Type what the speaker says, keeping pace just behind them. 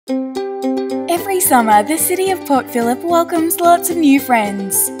Every summer, the city of Port Phillip welcomes lots of new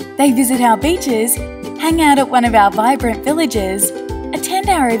friends. They visit our beaches, hang out at one of our vibrant villages, attend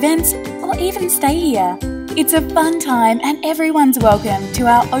our events, or even stay here. It's a fun time and everyone's welcome to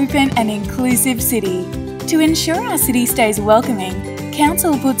our open and inclusive city. To ensure our city stays welcoming,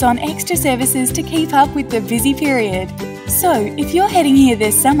 Council puts on extra services to keep up with the busy period. So, if you're heading here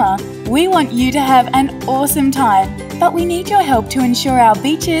this summer, we want you to have an awesome time, but we need your help to ensure our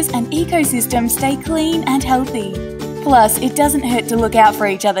beaches and ecosystem stay clean and healthy. Plus, it doesn't hurt to look out for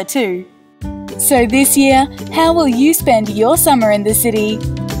each other too. So this year, how will you spend your summer in the city?